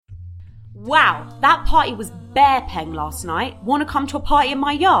Wow, that party was bear peng last night. Wanna come to a party in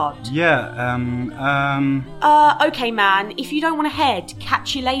my yard? Yeah, Okay man, if you don't want to head,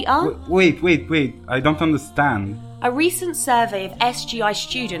 catch you later. Wait, I don't understand. A recent survey of SGI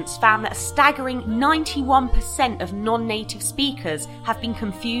students found that a staggering 91% of non-native speakers have been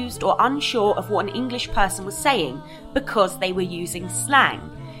confused or unsure of what an English person was saying because they were using slang.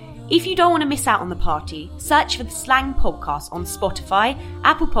 If you don't want to miss out on the party, search for the Slang Podcast on Spotify,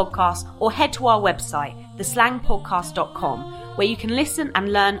 Apple Podcasts, or head to our website, theslangpodcast.com, where you can listen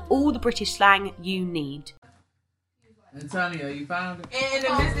and learn all the British slang you need. Antonio, you found it?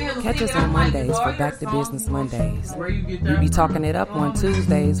 Catch us on Mondays for Back to Business Mondays. We be talking it up on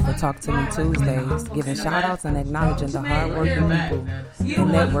Tuesdays for Talk to Me Tuesdays, giving shout outs and acknowledging the hard-working people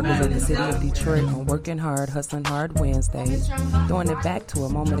and networkers of the city of Detroit on Working Hard, Hustling Hard Wednesdays, throwing it back to a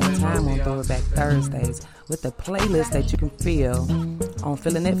moment in time on Throwback Thursdays, with a playlist that you can feel on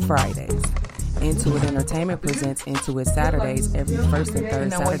Feeling It Fridays. Intuit Entertainment presents Intuit Saturdays every first and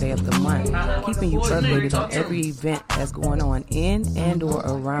third Saturday of the month, keeping you updated on every event that's going on in and or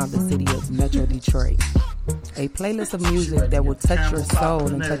around the city of Metro Detroit. A playlist of music that will touch your soul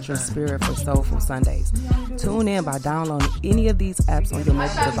and touch your spirit for Soulful Sundays. Tune in by downloading any of these apps on your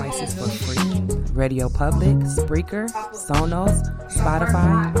mobile devices for free. Radio Public, Spreaker, Sonos,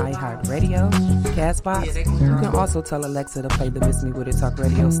 Spotify, iHeartRadio, CastBox. You can also tell Alexa to play the Miss Me With It Talk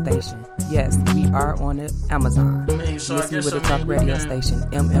radio station. Yes, we are on the Amazon. Miss Me With It Talk radio station,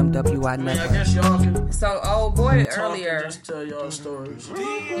 MMWI Network. So, old boy earlier. Just tell y'all stories.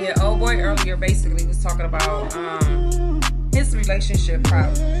 Yeah, old boy earlier basically was talking about his relationship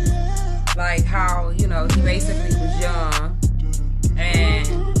problem. Like how, he basically was young and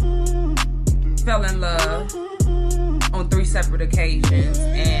fell in love on 3 separate occasions,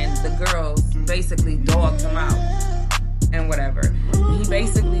 and the girls basically dogged him out and whatever. He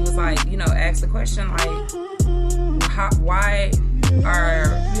basically was like, asked the question like, why are,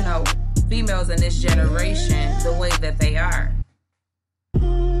 females in this generation the way that they are?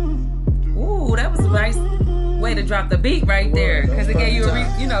 Ooh, that was a nice way to drop the beat right there, because it gave you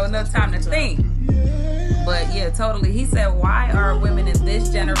enough time to think. But yeah, totally. He said, why are women in this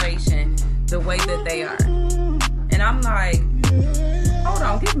generation the way that they are? And I'm like, hold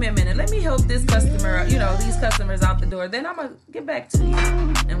on, give me a minute. Let me help this customer, these customers out the door. Then I'm going to get back to you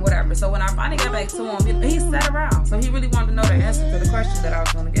and whatever. So when I finally got back to him, he sat around. So he really wanted to know the answer to the question that I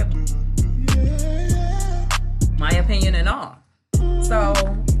was going to give him. My opinion and all. So,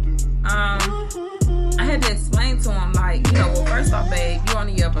 I had to explain to him, like, well, first off, babe, you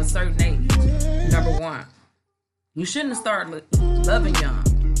only of a certain age. Number one, you shouldn't have started loving young.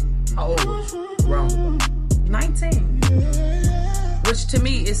 How old was you? Around 19. Which to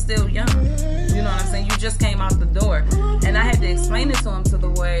me is still young. You know what I'm saying? You just came out the door. And I had to explain it to him to the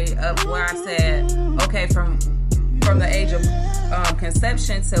way of where I said, okay, from the age of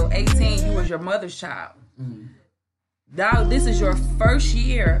conception till 18, you was your mother's child. Mm-hmm. Now, this is your first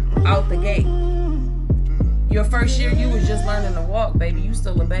year out the gate. Your first year, you was just learning to walk, baby. You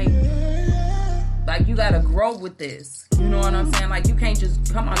still a baby. Like, you gotta grow with this. You know what I'm saying? Like, you can't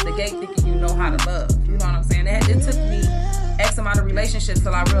just come out the gate thinking you know how to love. You know what I'm saying? It took me X amount of relationships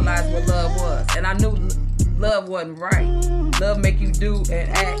till I realized what love was. And I knew love wasn't right. Love make you do and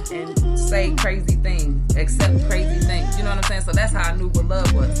act and say crazy things, accept crazy things. You know what I'm saying? So that's how I knew what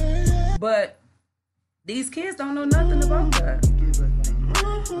love was. But these kids don't know nothing about that.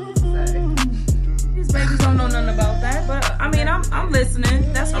 These babies don't know nothing about that. But I mean, I'm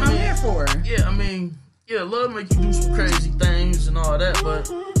listening. That's what I'm here for. Yeah, love make you do some crazy things and all that, but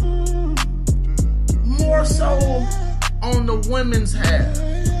more so on the women's half.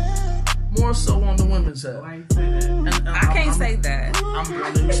 More so on the women's half. Why you say that? And I can't say that. I'm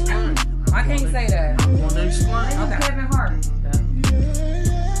going to explain. I can't say that. I'm going to explain. Okay. Kevin Hart.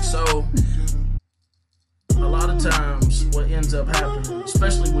 So, a lot of times what ends up happening,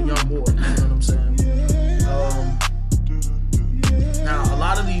 especially with young boys, you know what I'm saying? Now, a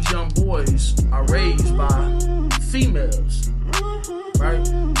lot of these young boys are raised by females, right?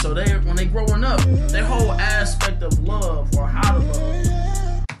 So when they growing up, their whole aspect of love or how to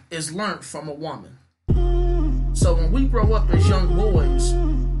love is learned from a woman. So when we grow up as young boys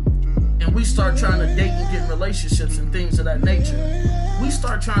and we start trying to date and get in relationships and things of that nature, we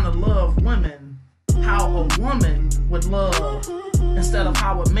start trying to love women how a woman would love instead of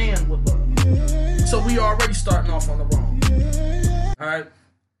how a man would love. So we already starting off on the wrong. Alright?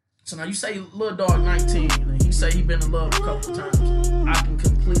 So now you say little dog 19 and he say he been in love a couple times. I can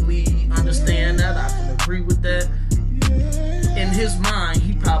completely understand that. I can agree with that. In his mind,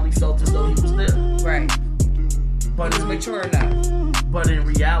 he probably felt as though he was there. Right. But he's mature enough. But in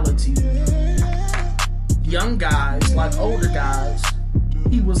reality, young guys like older guys.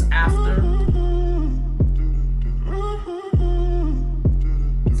 He was after.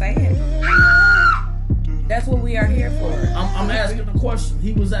 Say it. That's what we are here for. I'm asking the question.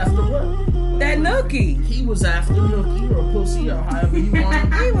 He was after what? That nookie. He was after nookie or pussy or however you want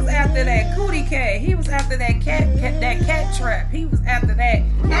him. He was after that cootie cat. He was after that cat trap. He was after that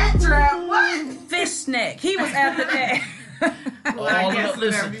cat trap. What? Fish snack. He was after that.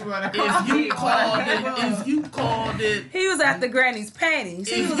 Listen, if you called it, he was after Granny's panties.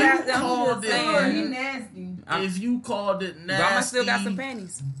 He was after. He nasty. If you called it nasty, Grandma still got some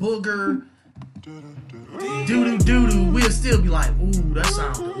panties. Booger, doo-doo, we'll still be like, ooh, that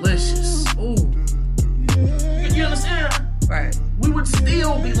sounds delicious. Ooh. You understand? Right. We would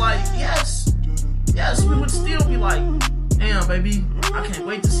still be like, yes, we would still be like, damn, baby, I can't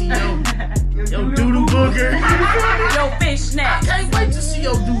wait to see your doo-doo booger. Your fish snack. I can't wait to see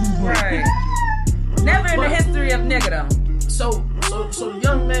your doo-doo booger. Right. Never in the history of niggerdom. So the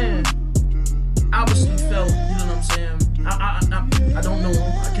young man obviously felt, you know what I'm saying? I don't know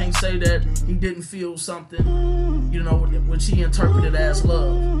him. I can't say that he didn't feel something, you know, which he interpreted as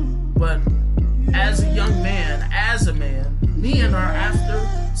love. But as a young man, as a man, me and her after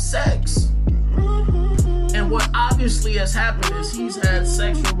sex. And what obviously has happened is he's had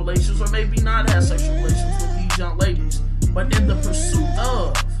sexual relations, or maybe not had sexual relations with these young ladies. But in the pursuit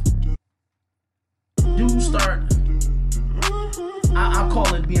of, dudes start, I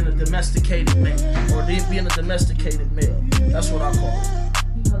call it being a domesticated man, or being a domesticated male. That's what I call it.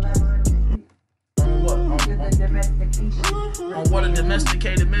 You elaborate on what? On what a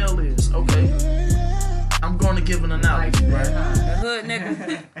domesticated male is. Okay. I'm going to give an analogy, right? A hood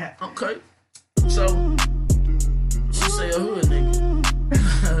nigga. Okay. So, she say a hood nigga.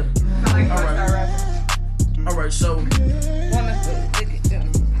 All right, so.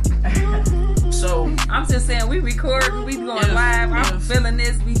 So I'm just saying, we recording, we going live. I'm feeling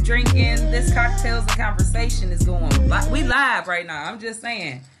this. We drinking. This cocktails and conversation is going. We live right now. I'm just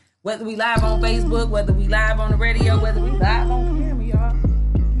saying, whether we live on Facebook, whether we live on the radio, whether we live on camera, y'all.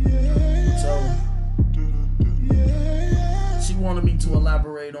 So she wanted me to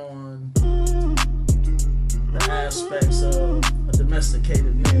elaborate on the aspects of a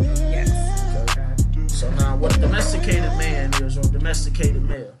domesticated man. Yes. Okay. So now, what a domesticated man is, or a domesticated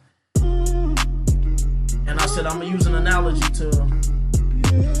male. And I said, I'm going to use an analogy to,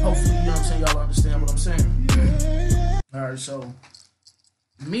 hopefully, you know what I'm saying, y'all understand what I'm saying. All right, so,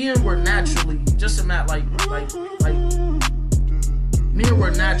 men were naturally, just in that, like, men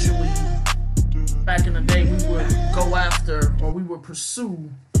were naturally, back in the day, we would go after, or we would pursue,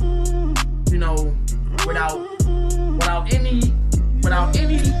 you know, without any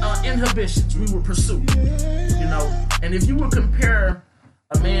inhibitions, we would pursue, you know. And if you would compare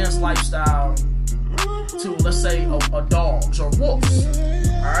a man's lifestyle to, let's say, a dog's or wolf's.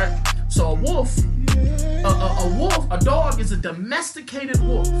 All right. So a dog is a domesticated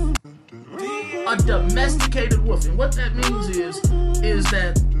wolf. A domesticated wolf, and what that means is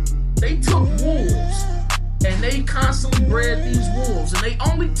that they took wolves and they constantly bred these wolves, and they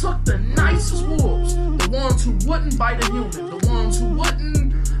only took the nicest wolves, the ones who wouldn't bite a human, the ones who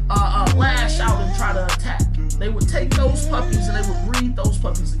wouldn't lash out and try to attack. They would take those puppies and they would breed those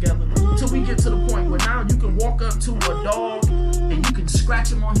puppies together until we get to the point where now you can walk up to a dog and you can scratch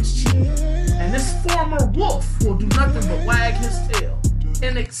him on his chin. And this former wolf will do nothing but wag his tail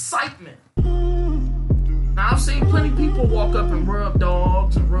in excitement. Now, I've seen plenty of people walk up and rub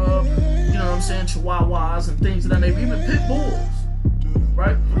dogs and rub, you know what I'm saying, chihuahuas and things of that nature, even pit bulls,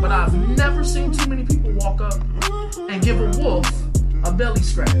 right? But I've never seen too many people walk up and give a wolf a belly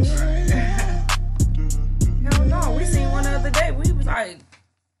scratch. No, we seen one the other day. We was like,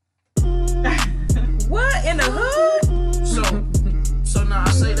 what, in the hood? So now I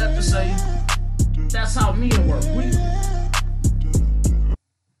say that to say that's how men work.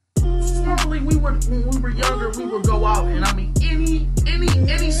 Formerly when we were younger, we would go out and I mean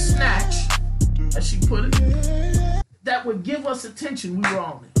any snatch, as she put it, that would give us attention, we were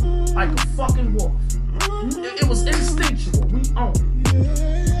on it. Like a fucking wolf. It was instinctual. We owned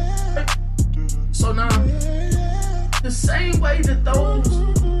it. So now, the same way that those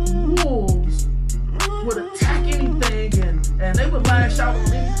wolves would attack anything and they would lash out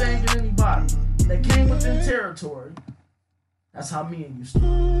on anything and anybody that came within territory, that's how men used to be.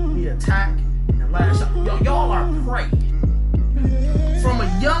 We attack and lash out. Y'all are prey. From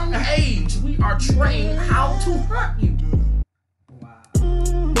a young age, we are trained how to hunt you.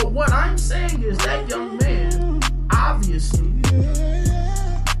 Wow. But what I'm saying is that young man obviously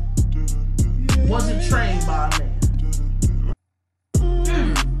wasn't trained by a man.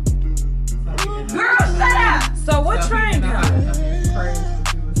 Girl, shut up!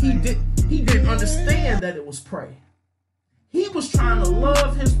 understand that it was prey. He was trying to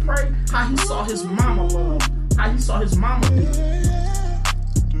love his prey, how he saw his mama love, how he saw his mama do it.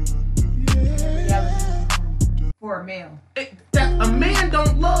 For a male. That a man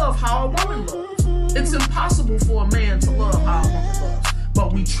don't love how a woman loves. It's impossible for a man to love how a woman loves.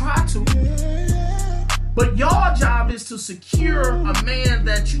 But we try to. But your job is to secure a man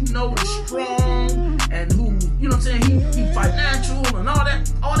that you know is strong and who, you know what I'm saying, he financial and all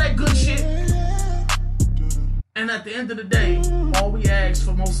that good shit. And at the end of the day, all we ask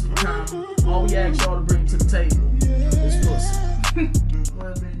for most of the time, all we ask y'all to bring to the table is pussy.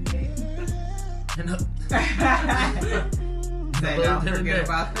 And don't forget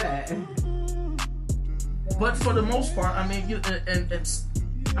about that. But for the most part, I mean, you know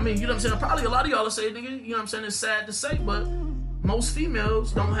what I'm saying? Probably a lot of y'all will say, nigga, you know what I'm saying? It's sad to say, but most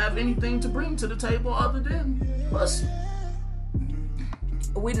females don't have anything to bring to the table other than pussy.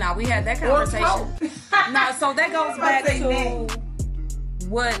 We had that conversation. No, so that goes back to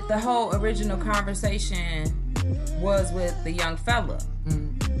what the whole original conversation was with the young fella.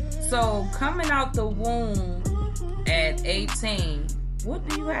 So coming out the womb at 18, what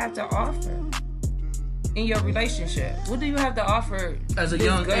do you have to offer in your relationship? What do you have to offer as a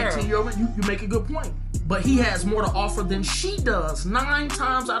young 18-year-old? You make a good point, but he has more to offer than she does 9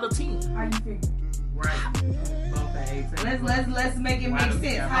 times out of 10. How you figure? Right. Let's make it make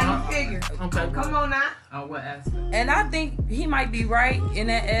sense. How you figure? Okay. Come on now. On what aspect? And I think he might be right in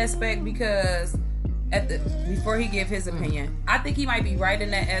that aspect because before he give his opinion, I think he might be right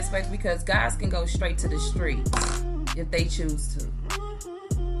in that aspect because guys can go straight to the street if they choose to.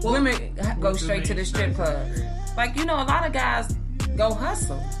 Women go straight to the strip club. Like, you know, a lot of guys go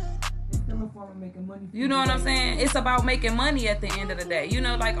hustle. You know what I'm saying? It's about making money at the end of the day. You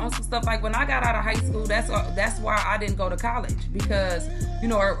know, like on some stuff like when I got out of high school, that's why I didn't go to college because, you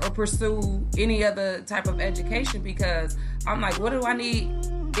know, or pursue any other type of education because I'm like, what do I need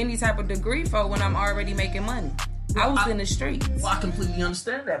any type of degree for when I'm already making money? I was in the streets. Well, I completely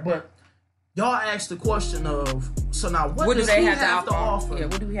understand that, but y'all asked the question of, so now what does do they he have to offer? Yeah,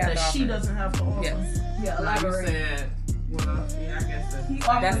 what do we have that to offer? she doesn't have to offer? Yes. Yeah, elaborate. You said, well, yeah, I guess He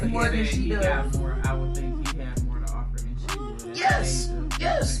offers more than she does. Got more. I would think he had more to offer than she would.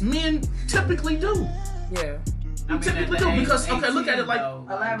 Yes. Men typically do. Yeah. Typically do because look at it like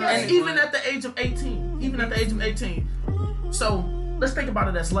Elaborate. even at the age of 18. So let's think about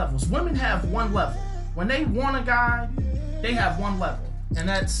it as levels. Women have one level. When they want a guy, they have one level, and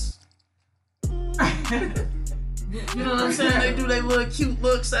that's. You know what I'm saying? They do their little cute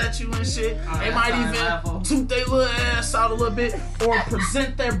looks at you and shit. They might even toot their little ass out a little bit or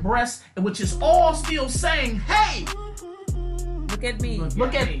present their breasts, which is all still saying, hey, look at me.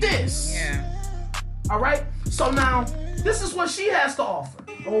 Look at this. Yeah. All right? So now, this is what she has to offer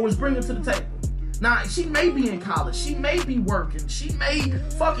or was bringing to the table. Now, she may be in college. She may be working. She may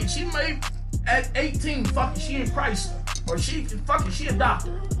at 18, she in Chrysler. Or she a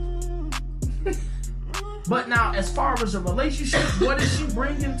doctor. But now, as far as a relationship, what is she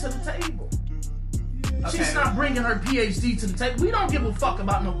bringing to the table? Okay. She's not bringing her PhD to the table. We don't give a fuck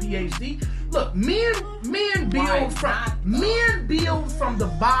about no PhD. Look, men build from the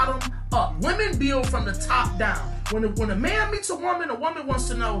bottom up. Women build from the top down. When a man meets a woman wants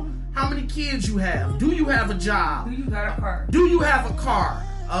to know how many kids you have. Do you have a job? Do you got a car? Do you have a car?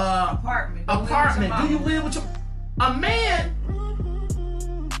 Apartment. Do you live with your... A man,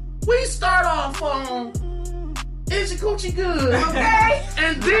 we start off on... Is your coochie good? Okay.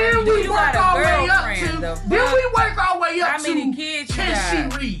 And then we work our way up to... How many kids you can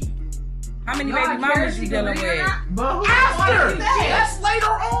got? she read? How many baby mamas you dealing with? After! That's later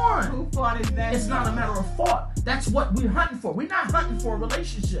on. Who fought is that? It's not a matter of fault. That's what we're hunting for. We're not hunting for a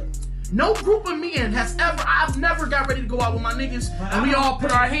relationship. No group of men I've never got ready to go out with my niggas and we all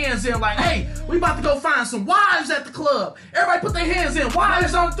put our hands in like, hey, we about to go find some wives at the club. Everybody put their hands in.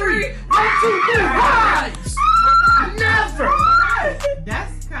 Wives on 3. 1, 2, 3, wives! Never!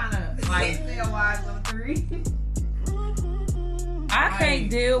 That's kind of like... wives on 3. I can't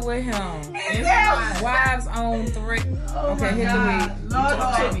deal with him. Wives on 3. Oh okay, hit the weed. Lord,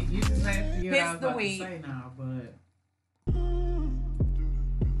 you just have to figure Hits out the what weed. to say now, but...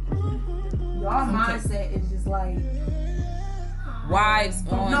 Y'all mindset is just like wives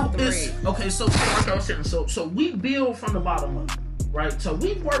on 3. Okay, so like I was saying, so we build from the bottom up, right? So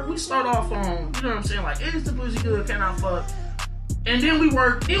we start off on, you know what I'm saying, like, is the pussy good? Can I fuck? And then we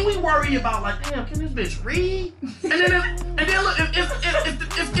worry about like, damn, can this bitch read? And then look,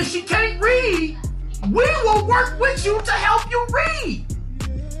 if she can't read, we will work with you to help you read.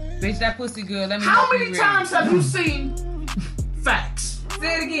 Bitch, that pussy good. Let me. How many times have you seen facts?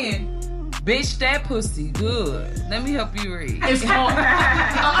 Say it again. Bitch, that pussy good. Let me help you read. It's called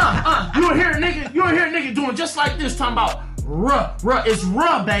You will hear a nigga doing just like this, talking about ruh. It's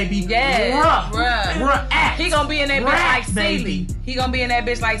ruh, baby. Yeah, ruh. Act. He gonna be in that bitch like baby. Celie. He gonna be in that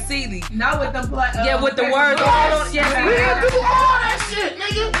bitch like Celie. Not with the blood. With the words all on. Yes, we do all that shit,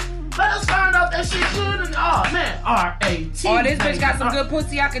 nigga. Let us find out that shit good and R-A-T. Oh, this bitch got some good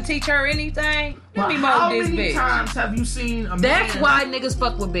pussy. I can teach her anything. Let me mold this bitch. How many times have you seen a man? That's why niggas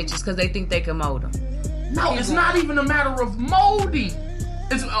fuck with bitches, because they think they can mold them. No, it's not even a matter of molding.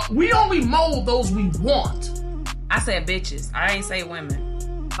 It's we only mold those we want. I said bitches. I ain't say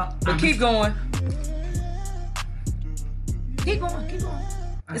women. But keep going. Keep going.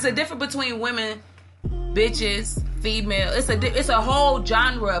 It's a difference between women, bitches, female. It's a whole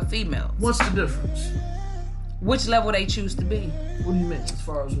genre of females. What's the difference? Which level they choose to be. What do you mean? As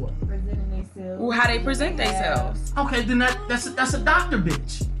far as what? Presenting themselves. Well, how they present themselves. Okay, then that's a doctor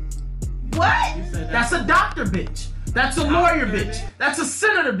bitch. What? That's a doctor bitch. That's a lawyer bitch. That's a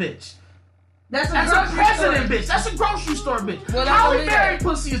senator bitch. That's a president bitch. That's a grocery store bitch. Well, Halle Berry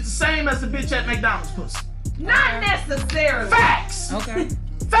pussy is the same as the bitch at McDonald's pussy. Not necessarily. Facts. Okay.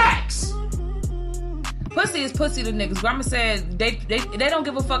 Facts. Pussy is pussy to niggas. Grandma said they don't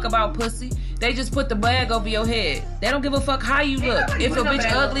give a fuck about pussy. They just put the bag over your head. They don't give a fuck how you look. If a bitch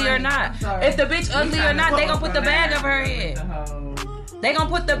ugly or not. If the bitch ugly or not, they gonna put the bag over her head. They gonna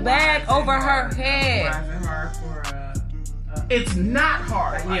put the bag over her head. It's not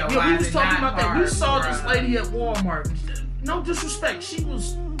hard. Yeah, we was talking about that. We saw this lady at Walmart. No disrespect. She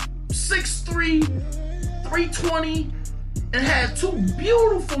was 6'3", 320, and had two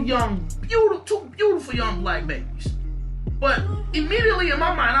beautiful young black babies. But immediately in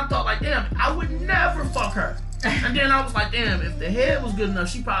my mind, I thought like, damn, I would never fuck her. And then I was like, damn, if the head was good enough,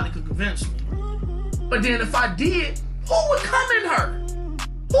 she probably could convince me. But then if I did, who would come in her?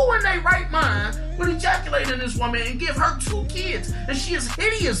 Who in their right mind would ejaculate in this woman and give her 2 kids? And she is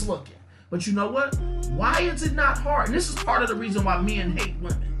hideous looking. But you know what? Why is it not hard? And this is part of the reason why men hate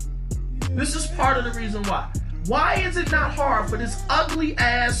women. This is part of the reason why. Why is it not hard for this ugly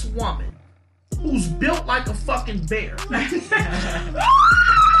ass woman who's built like a fucking bear?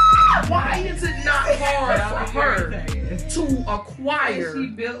 Why is it not hard for her to acquire She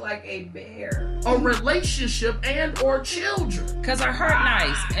built like a bear. a relationship and or children? Cause her heart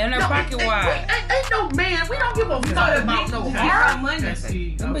nice and her pocket wide. Ain't no man. We don't give a fuck about no heart.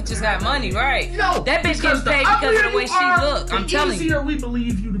 Them bitches got money, right? No, that bitch getting paid because of the way she look. I'm telling you. The easier we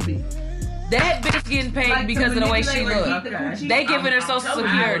believe you to be. That bitch getting paid because of the way she look. They giving her Social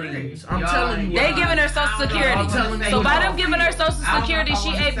Security. I'm telling you. They giving her Social Security. So by them giving her Social Security, she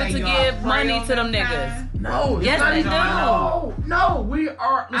able to give money to them niggas. No, yes they do. No, we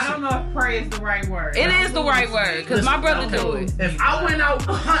are. I don't know if pray is the right word. It is the right word because my brother do it. If I went out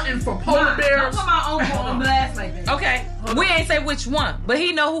hunting for polar bears, don't put my own on blast like that. Okay, we ain't say which one, but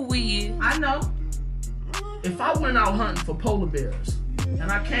he know who we is. I know. If I went out hunting for polar bears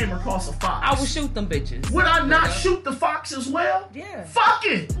and I came across a fox, I would shoot them bitches. Would I not shoot the fox as well? Yeah. Fuck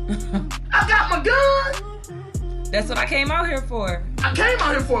it. I got my gun. That's what I came out here for. I came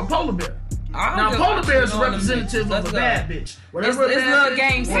out here for a polar bear. Now, polar bear is a representative of a bad bitch. Whatever it's little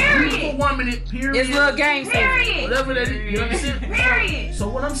game period. Woman, period. It's little game period. Whatever that is. You understand? Period. So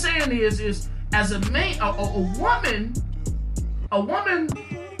what I'm saying is as a man, a woman.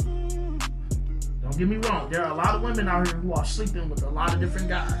 Don't get me wrong. There are a lot of women out here who are sleeping with a lot of different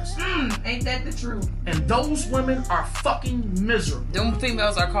guys. Ain't that the truth? And those women are fucking miserable. Them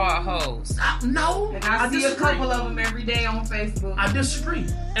females are called hoes. No, and I see disagree. A couple of them every day on Facebook. I disagree.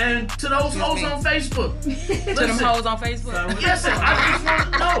 And to those hoes on Facebook, to them hoes on Facebook. Yes,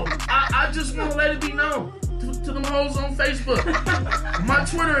 I just want to let it be known to them hoes on Facebook. My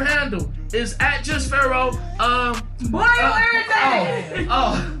Twitter handle is @JustPharaoh. Boy, you irritated.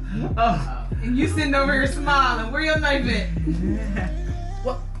 And you sitting over here smiling. Where your knife at?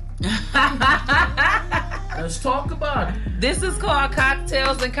 What? Let's talk about it. This is called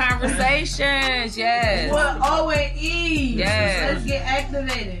Cocktails and Conversations. Yes. What OAE? Yes. Let's get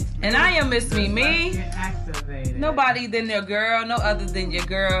activated. And I am Miss Mimi. Nobody than your girl, no other than your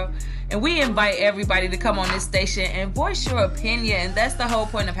girl. And we invite everybody to come on this station and voice your opinion. And that's the whole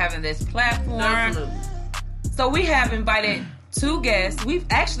point of having this platform. Definitely. So we have invited 2 guests. We've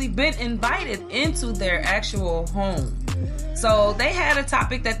actually been invited into their actual home. So they had a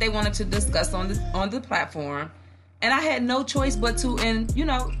topic that they wanted to discuss on the platform. And I had no choice but to,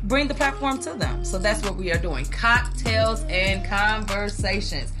 bring the platform to them. So that's what we are doing. Cocktails and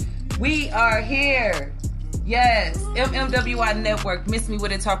Conversations. We are here Yes, MMWI Network, Miss Me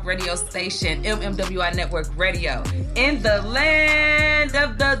With It Talk radio station, MMWI Network Radio. In the land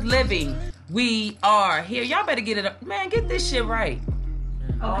of the living, we are here. Y'all better get it up. Man, get this shit right.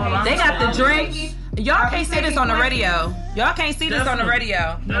 Okay. They got the drinks. Y'all can't see this on the radio. Y'all can't see this on the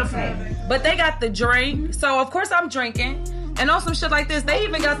radio. Definitely. But they got the drink. So, of course, I'm drinking. And on some shit like this, they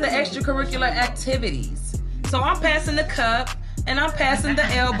even got the extracurricular activities. So, I'm passing the cup. And I'm passing the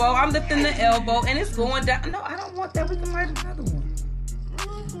elbow. I'm lifting the elbow. And it's going down. No, I don't want that. We can write another one.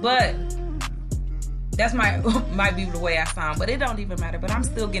 But that's might be the way I sound. But it don't even matter. But I'm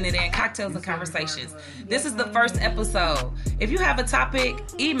still getting it in. Cocktails and Conversations. This is the first episode. If you have a topic,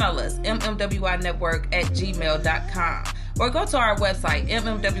 email us. mmwinetwork@gmail.com. Or go to our website,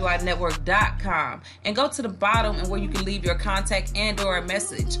 mmwinetwork.com, and go to the bottom and where you can leave your contact and or a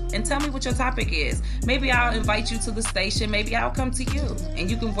message. And tell me what your topic is. Maybe I'll invite you to the station. Maybe I'll come to you. And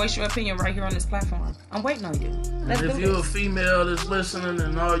you can voice your opinion right here on this platform. I'm waiting on you. And if you're a female that's listening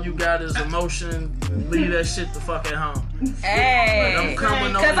and all you got is emotion, leave that shit the fuck at home. Hey.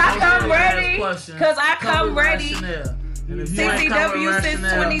 Because I come ready. Because I come ready. CCW since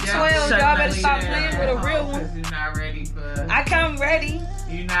 2012. Y'all better stop playing with a real one. You're not ready for. I come ready.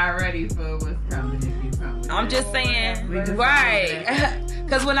 You're not ready for what's coming if you come. I'm just saying. Right.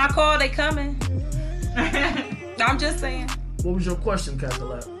 Because when I call, they coming. I'm just saying. What was your question,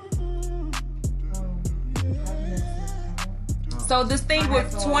 Catholic? So this thing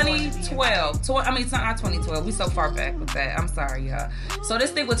with 2012. I mean, it's not 2012. We so far back with that. I'm sorry, y'all. So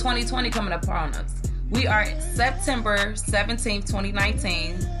this thing with 2020 coming upon us. We are September 17th,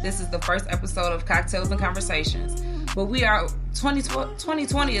 2019. This is the first episode of Cocktails and Conversations. But we are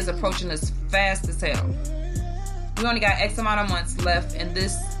 2020 is approaching us fast as hell. We only got X amount of months left in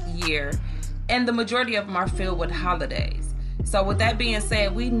this year, and the majority of them are filled with holidays. So with that being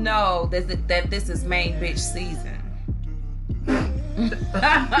said, we know that this is main bitch season.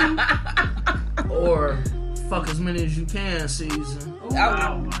 Or fuck as many as you can season.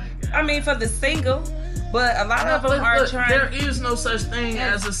 I mean, for the single, but a lot of them are trying. There is no such thing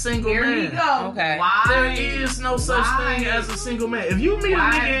as a single man. Here we go. Okay. Why? There is no such thing as a single man. If you meet a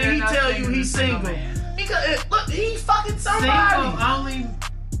nigga and he tell you he's single, because look, he fucking somebody. Single only.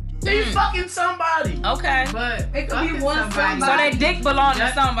 He fucking somebody. Okay. But It could be one somebody. So that dick belongs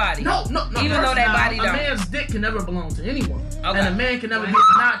to somebody. No. Even though that body a don't. man's dick can never belong to anyone, Okay. and a man can never get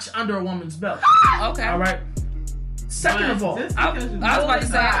a notch under a woman's belt. Okay. All right. Second of all, I was about to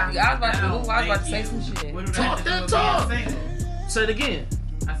say some shit. What do Talk that that have to do talk. with being single? say it again.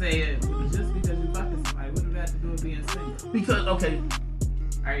 I said, just because you fucking somebody, what do that have to do with being single? Because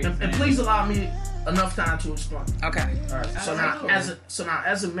and please allow me enough time to explain. Okay. All right. So now,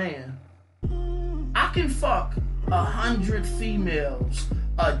 as a man, I can fuck 100 females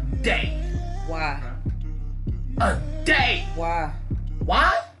a day. Why? A day. Why?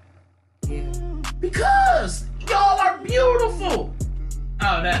 Why? Yeah. Because y'all are beautiful.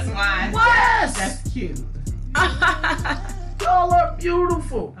 Oh, that's why. Yes. That's cute. Y'all are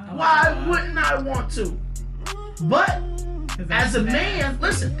beautiful. Oh, Why God. wouldn't I want to? But as a man,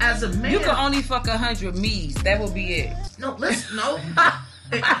 listen. As a man, You can only fuck 100 me's. That would be it. no. Listen, no.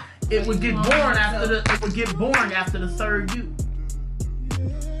 It would get boring after the. It would get boring after the third you.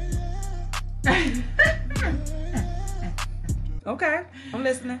 Okay, I'm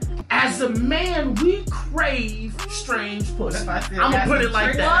listening. As a man, we crave strange pussy. If I said I'm gonna that's put a it like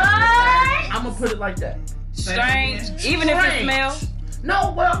trick- that. I'm gonna put it like that. Strange, even if it Strange. smells.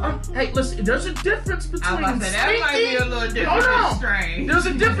 No, well, hey, listen. There's a difference between I was about to say, that might be a little different Hold than on. strange. There's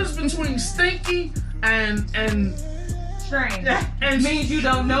a difference between stinky and Strange. and Means you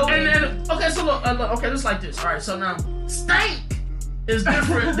don't know And it. then okay, so look, okay, just like this. All right, so now stink is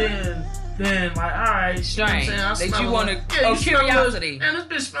different than like all right, Strange. You know what I'm saying? That I you smell wanna- a little- oh, you smell a little- curiosity. And this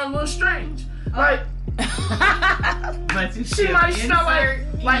bitch smell a little strange. Like But you She still might smell like-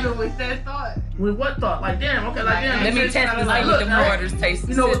 even with that thought. with what thought? Like damn, okay, like damn. Let me this test bitch- this like, out look, with the now, waters taste.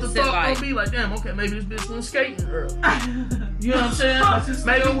 You know what the sit thought like. gonna be like? Damn, okay, maybe this bitch went skating early. You know what I'm saying? But you still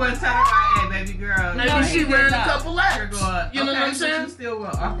Maybe would tell her, hey, baby girl. maybe No, she he ran did a not. couple You're laps. going, You know what I'm but saying? you still will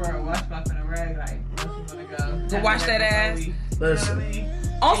offer her a washcloth and a rag, like, don't you want to go? Go wash that ass. You know what I Listen. mean?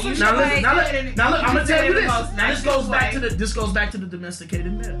 On some shit Now like, look, I'm gonna tell you this. Now this nicest goes back way. to the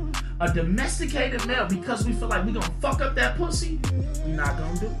domesticated male. A domesticated male, because we feel like we gonna fuck up that pussy, we not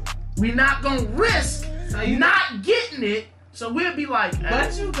gonna do it. We not gonna risk So you- not getting it. So we'll be like, hey.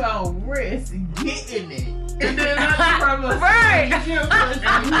 But you gonna risk getting it. And then I, From a Right. I'm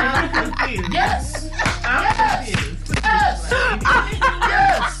confused. yes, I'm yes, confused. yes,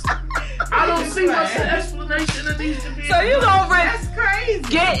 yes. I don't see what's the Right. explanation that needs to be. so you gonna risk That's crazy.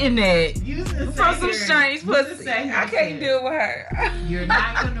 getting it. You said From some strange pussy. I can't deal with her. You're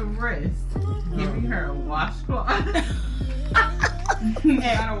not gonna risk giving her a washcloth.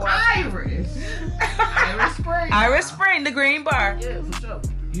 Irish Spring, the green bar. Yeah, for sure.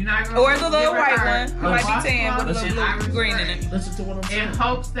 You're not gonna or the little white one. It a might be tan with a washcloth little Irish green in Spring. it. Listen to what I'm saying. In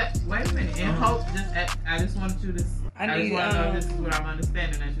hopes that wait a minute. In hopes, I just wanted you to. I just want to know this is what I'm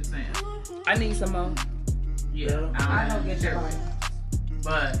understanding that you're saying. I need some more. Yeah, I don't get your point.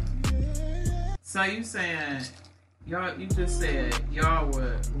 But so you saying y'all? You just said y'all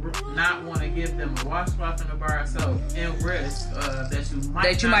would not want to give them a washcloth and a bar of soap in risk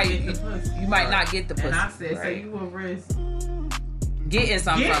that you might get the pussy. You might not get the pussy. And I said, right. so you will risk getting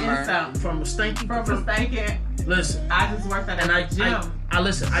something from her. From a stinky. Listen, I just worked at a gym. I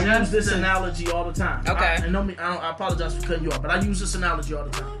use this analogy all the time. Okay. I apologize for cutting you off, but I use this analogy all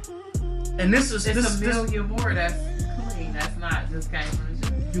the time. And this is a million more that's clean. That's not just came from the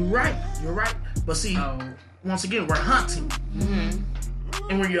gym. You're right. But see, once again, we're hunting. Mm-hmm.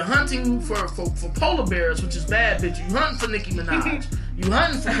 And when you're hunting for polar bears, which is bad, bitch, you hunting for Nicki Minaj. You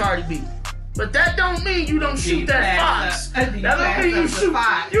hunting for Cardi B. But that don't mean you don't shoot that fox. That don't mean you shoot.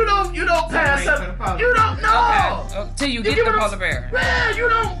 You don't pass up. You don't know. Okay. Till you get the polar bear. Yeah, you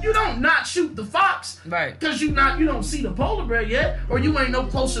don't not shoot the fox. Right. Because you don't see the polar bear yet, or you ain't no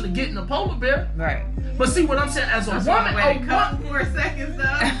closer to getting the polar bear. Right. But see what I'm saying? As a woman, couple more seconds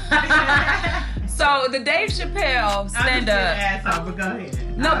though. So the Dave Chappelle stand up. But go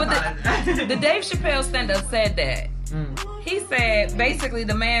ahead. No, but the Dave Chappelle stand up said that. He said basically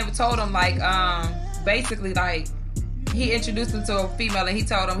the man told him he introduced him to a female and he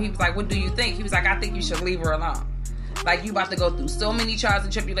told him, he was like, what do you think? He was like, I think you should leave her alone. Like, you about to go through so many trials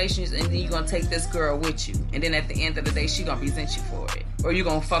and tribulations and then you're going to take this girl with you. And then at the end of the day, she going to resent you for it. Or you're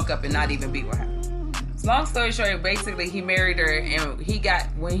going to fuck up and not even be with her. So long story short, basically he married her and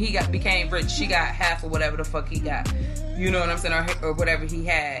when he became rich, she got half of whatever the fuck he got. You know what I'm saying? Or whatever he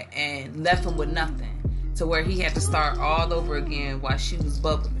had, and left him with nothing. To where he had to start all over again while she was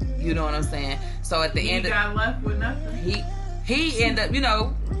bubbling. You know what I'm saying? So at the end, he got left with nothing. He ended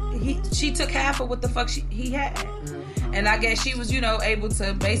up, she took half of what the fuck he had, and I guess she was, able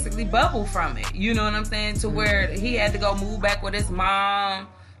to basically bubble from it. You know what I'm saying? To where he had to go move back with his mom,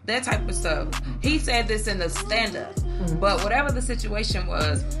 that type of stuff. He said this in the stand up, but whatever the situation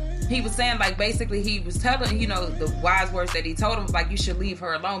was. He was saying, like, basically he was telling, the wise words that he told him was like, you should leave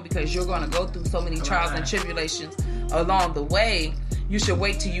her alone because you're going to go through so many trials and tribulations along the way. You should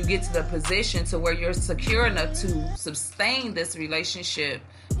wait till you get to the position to where you're secure enough to sustain this relationship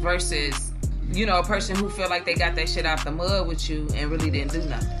versus, a person who feel like they got that shit out the mud with you and really didn't do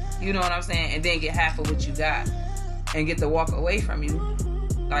nothing. You know what I'm saying? And then get half of what you got and get to walk away from you.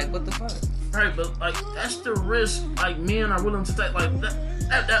 Like, what the fuck? Right, but like that's the risk like men are willing to take. Like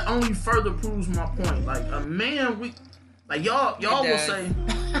that only further proves my point. Like a man, y'all will say,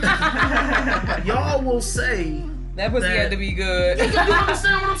 y'all will say that pussy had to be good. You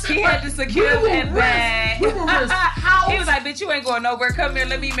understand what I'm saying? He had to secure that bag. We will risk house. He was like, "Bitch, you ain't going nowhere. Come here,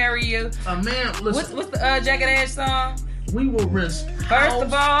 let me marry you." A man, listen. What's the Jagged Edge song? We will risk. First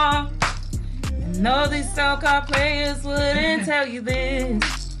of all, I know these so-called players wouldn't tell you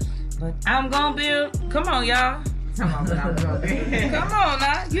this. But I'm gonna build. Come on, y'all. Come on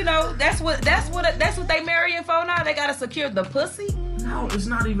now. That's what they marrying for now. They gotta secure the pussy. No, it's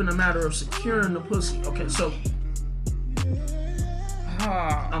not even a matter of securing the pussy. Okay, so.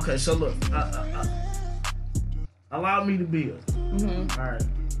 Okay, so look. Allow me to build. Mm-hmm. All right.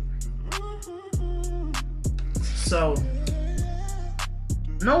 So,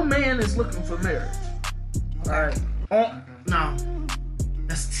 no man is looking for marriage. All right. Now.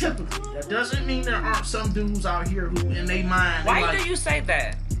 That's typically. That doesn't mean there aren't some dudes out here who, in their mind. Why do you say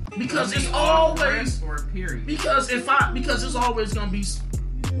that? Because it's always. Because it's always gonna be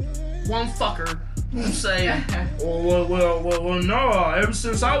one fucker who say, well, no. Ever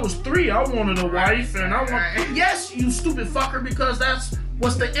since I was 3, I wanted a wife, and I want. Yes, you stupid fucker, because that's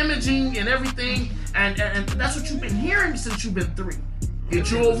what's the imaging and everything, and that's what you've been hearing since you've been 3. Get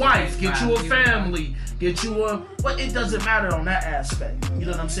you a wife, get you a family, get you a... Well, it doesn't matter on that aspect. You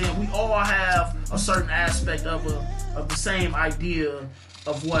know what I'm saying? We all have a certain aspect of the same idea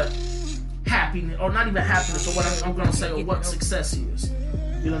of what happiness, or not even happiness, or what I'm going to say, or what success is.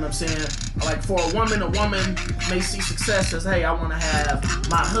 You know what I'm saying? Like for a woman may see success as, hey, I want to have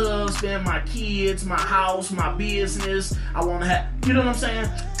my husband, my kids, my house, my business. I want to have... You know what I'm saying?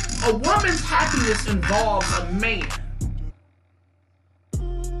 A woman's happiness involves a man.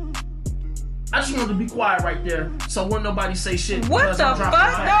 I just wanted to be quiet right there, so wouldn't nobody say shit. What the fuck?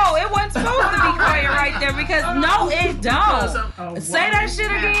 No, it wasn't supposed to be quiet right there because no, it don't. Say that shit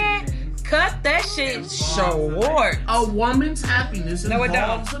again. cut that shit short. A woman's happiness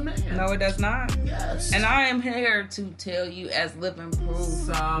involves a man. No, it does not. Yes. And I am here to tell you as living proof.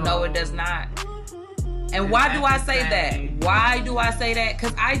 No, it does not. And why do I say that? Why do I say that?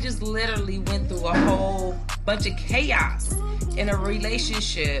 Because I just literally went through a whole bunch of chaos in a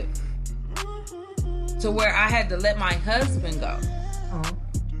relationship to where I had to let my husband go.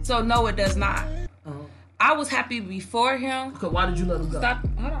 So no, it does not. I was happy before him. Okay, why did you let him go? Stop.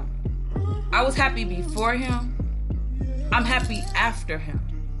 Hold on. I was happy before him. I'm happy after him.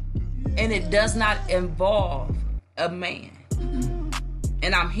 And it does not involve a man.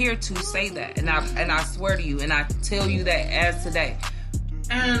 And I'm here to say that. And I swear to you, and I tell you that as today.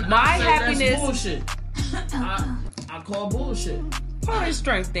 And my I say happiness. That's bullshit. I call bullshit. Call it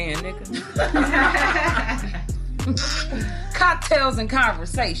strength then, nigga. Cocktails and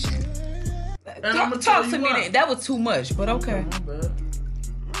conversation. And talk to me then. That was too much, but okay.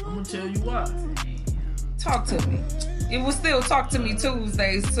 I'm gonna tell you why. Talk to me. It will still Talk to Me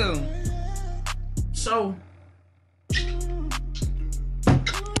Tuesdays too. So,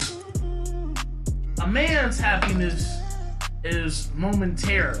 a man's happiness is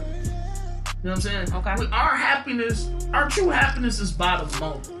momentary. You know what I'm saying? Okay. Our true happiness is by the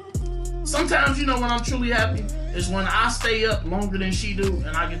moment. Sometimes, you know, when I'm truly happy is when I stay up longer than she do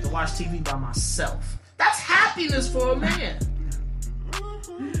and I get to watch TV by myself. That's happiness for a man.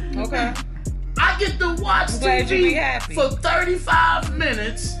 Okay. I get to watch TV for 35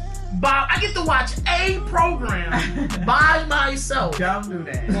 minutes. I get to watch a program by myself. Don't do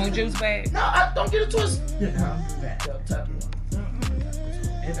that. You want juice bag? No, I don't get it twisted. Don't do that.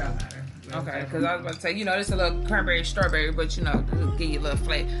 It don't matter. Okay, because I was about to say, you know, this is a little cranberry strawberry, but you know, it'll give you a little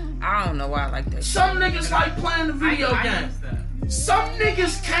flavor. I don't know why I like that. Some niggas like playing the video game. Some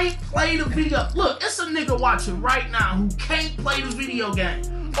niggas can't play the video. Look, it's a nigga watching right now who can't play the video game.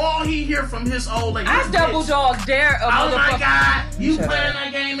 All he hear from his old lady. I double dog dare a motherfucker. Oh my God, you playing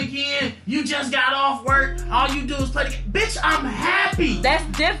that game again? You just got off work. All you do is play the game. Bitch, I'm happy. That's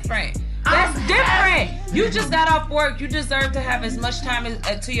different. That's different. You just got off work. You deserve to have as much time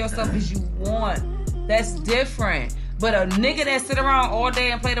to yourself as you want. That's different. But a nigga that sit around all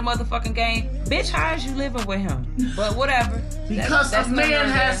day and play the motherfucking game, bitch, how is you living with him? But whatever. Because a man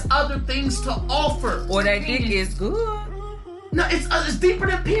has other things to offer. Or that dick is good. No, it's deeper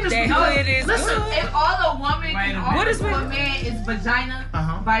than penis. That it is. Listen, good. If all a woman can offer to a man is vagina,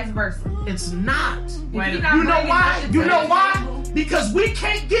 vice versa. It's not. You know why? You know why? Because we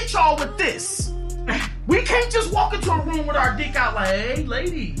can't get y'all with this. We can't just walk into a room with our dick out like, hey,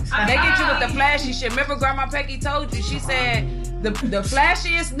 ladies. They get you with the flashy shit. Remember Grandma Peggy told you? She said the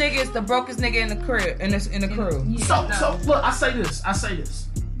flashiest nigga is the brokest nigga in the crib, in the crew. So look, I say this.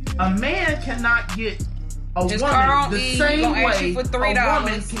 A man cannot get a just woman the same way for $3 a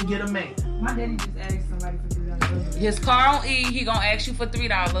woman can get a man. My daddy just asked somebody for $3. His car on E, he gonna ask you for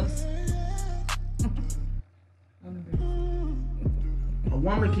 $3. A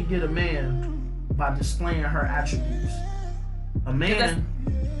woman can get a man by displaying her attributes. A man.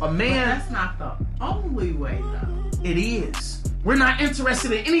 That's not the only way, though. It is. We're not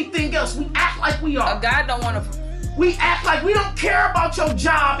interested in anything else. We act like we are. A guy don't want to. We act like we don't care about your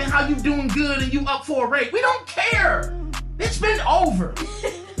job and how you doing good and you up for a raise. We don't care. It's been over.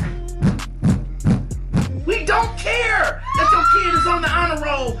 We don't care that your kid is on the honor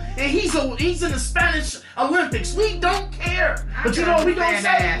roll and he's in the Spanish Olympics. We don't care. But you know what we gonna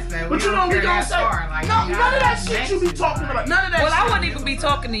say? But you know what we gonna say? No, none of that shit you be talking about. None of that shit. Well, I wouldn't even be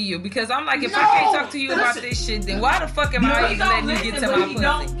talking to you because I'm like, if I can't talk to you about this shit, then why the fuck am I even letting you get to my pussy?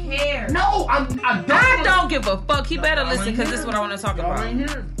 Don't care. No, I don't give a fuck. He better listen because this is what I want to talk about.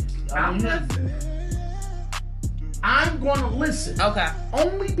 I'm listening. I'm gonna listen. Okay.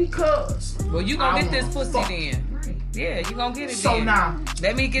 Only because. Well, you gonna get this pussy then. Yeah, you gonna get it so then. Now,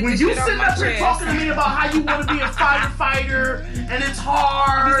 let me get when this you shit off sitting my up here chest. talking to me about how you want to be a firefighter and it's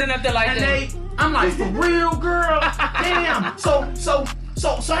hard. You sitting up there like that. I'm like, for real, girl. Damn. So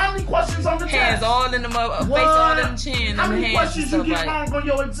how many questions on the test? Hands all in the face, all in the chin. How many questions you get wrong on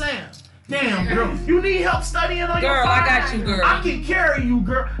your exam? Damn, girl. You need help studying on your fire? Girl, I got you, girl. I can carry you,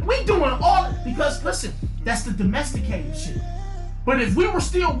 girl. We doing all because listen, that's the domesticated shit. But if we were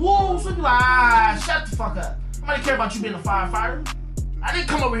still wolves, we'd be like, shut the fuck up. Nobody care about you being a firefighter. I didn't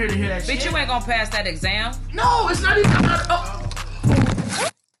come over here to hear that shit. Bitch, you ain't gonna pass that exam. No, it's not even.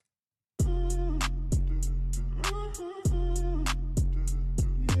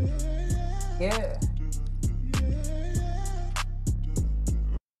 Yeah.